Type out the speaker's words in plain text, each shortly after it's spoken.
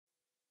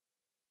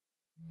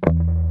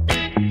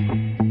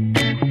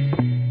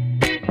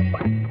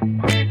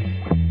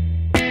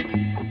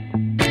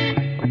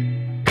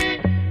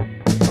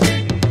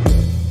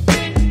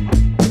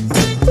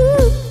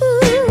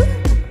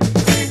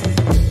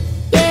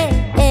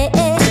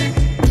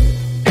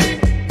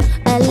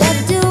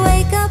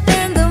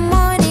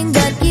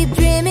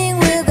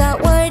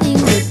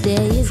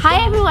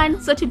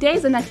today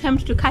is an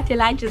attempt to cut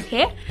Elijah's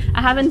hair.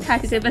 I haven't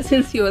cut it ever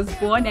since he was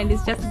born, and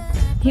it's just,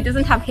 he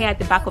doesn't have hair at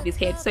the back of his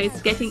head, so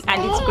it's getting,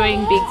 and it's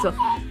growing big. So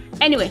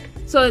anyway,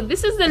 so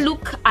this is the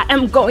look I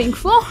am going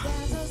for.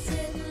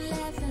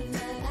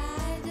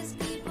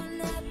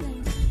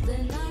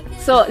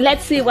 So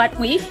let's see what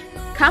we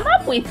come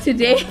up with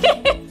today.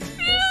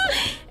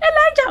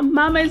 Elijah,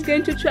 Mama is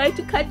going to try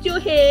to cut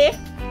your hair.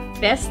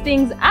 First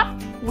things up,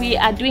 we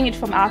are doing it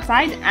from our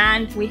side,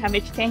 and we have a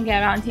kitenge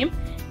around him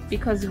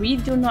because we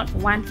do not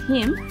want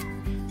him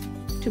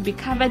to be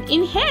covered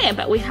in hair,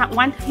 but we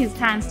want his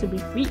hands to be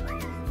free.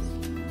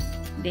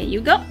 There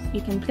you go. You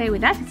can play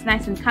with that. It's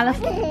nice and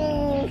colorful.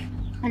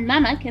 And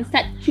Mama can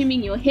start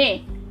trimming your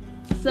hair.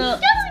 So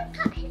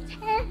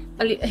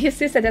his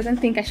sister doesn't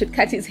think I should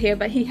cut his hair,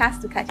 but he has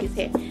to cut his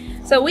hair.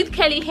 So with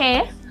Kelly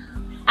hair,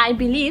 I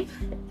believe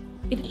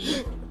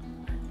it.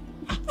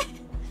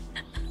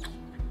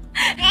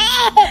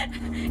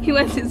 He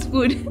wants his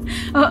food. You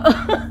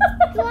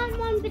want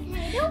one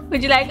potato?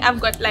 Would you like? I've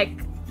got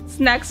like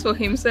snacks for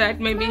him, so that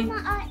maybe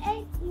Mama, I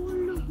ate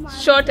all of mine.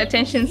 Short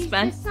attention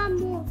span. There's some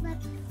more, but...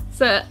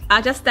 So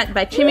I'll just start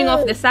by trimming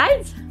off the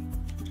sides.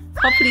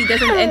 Hopefully it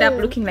doesn't end up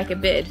looking like a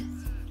bird.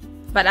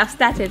 But I've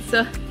started,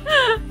 so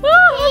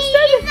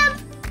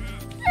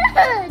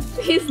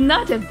he's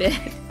not a bird.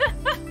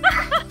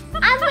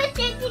 I'm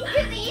pretending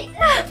to be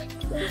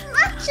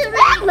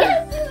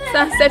So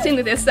I'm starting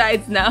with the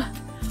sides now.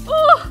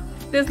 Oh,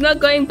 there's no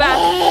going back.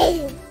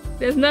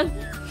 There's no.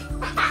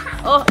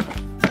 Oh,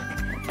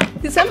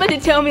 did somebody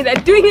tell me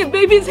that doing a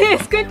baby's hair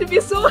is going to be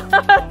so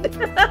hard?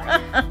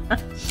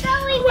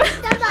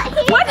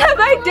 What have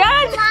I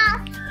done?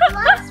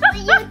 For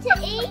you to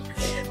eat.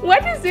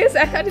 What is this?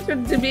 I thought it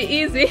would to be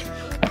easy.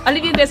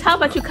 Olivia, Grace, how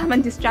about you come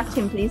and distract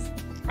him, please?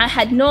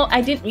 I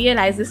didn't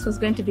realize this was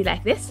going to be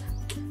like this.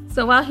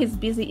 So while he's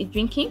busy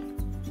drinking,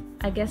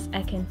 I guess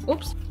I can.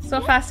 Oops.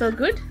 So far so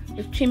good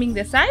with trimming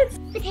the sides.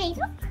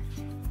 Potato.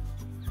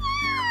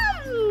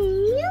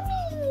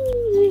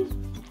 Yummy.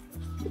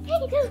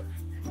 Potato.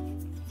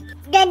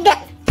 Dada.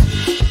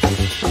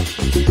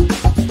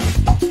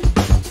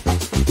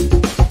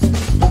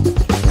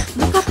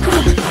 Look up there.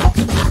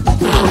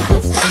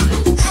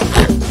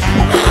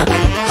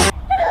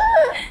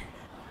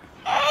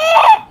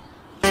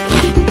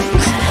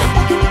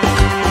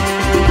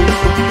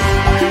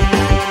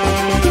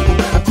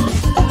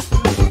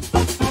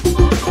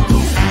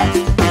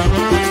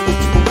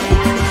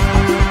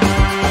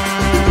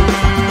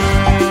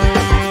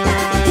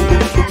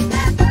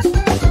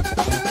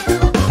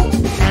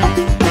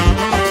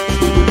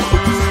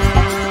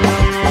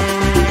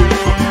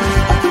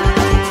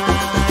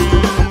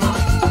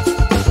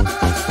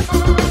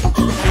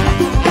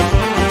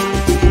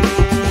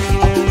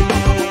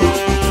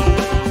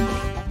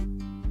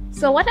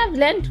 So what I've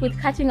learned with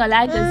cutting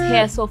Elijah's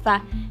hair so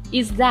far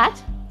is that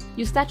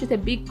you start with a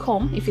big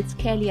comb if it's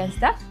curly and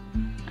stuff,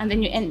 and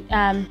then you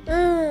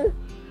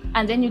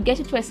and then you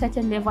get it to a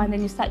certain level, and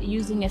then you start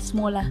using a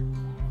smaller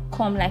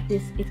comb like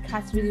this. It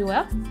cuts really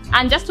well.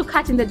 And just to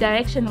cut in the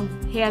direction of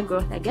hair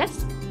growth, I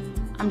guess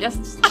I'm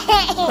just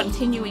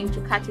continuing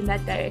to cut in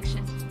that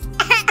direction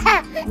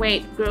where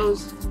it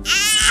grows,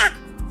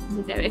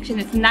 the direction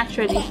it's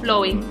naturally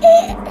flowing.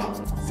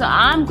 So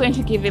I'm going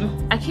to give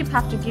him, I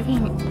have to give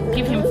him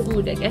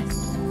food, I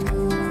guess.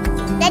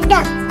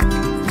 Dada.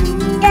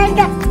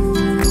 Dada.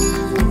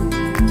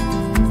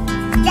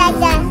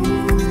 Dada.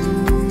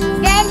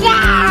 Dada.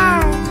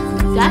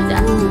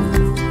 Dada.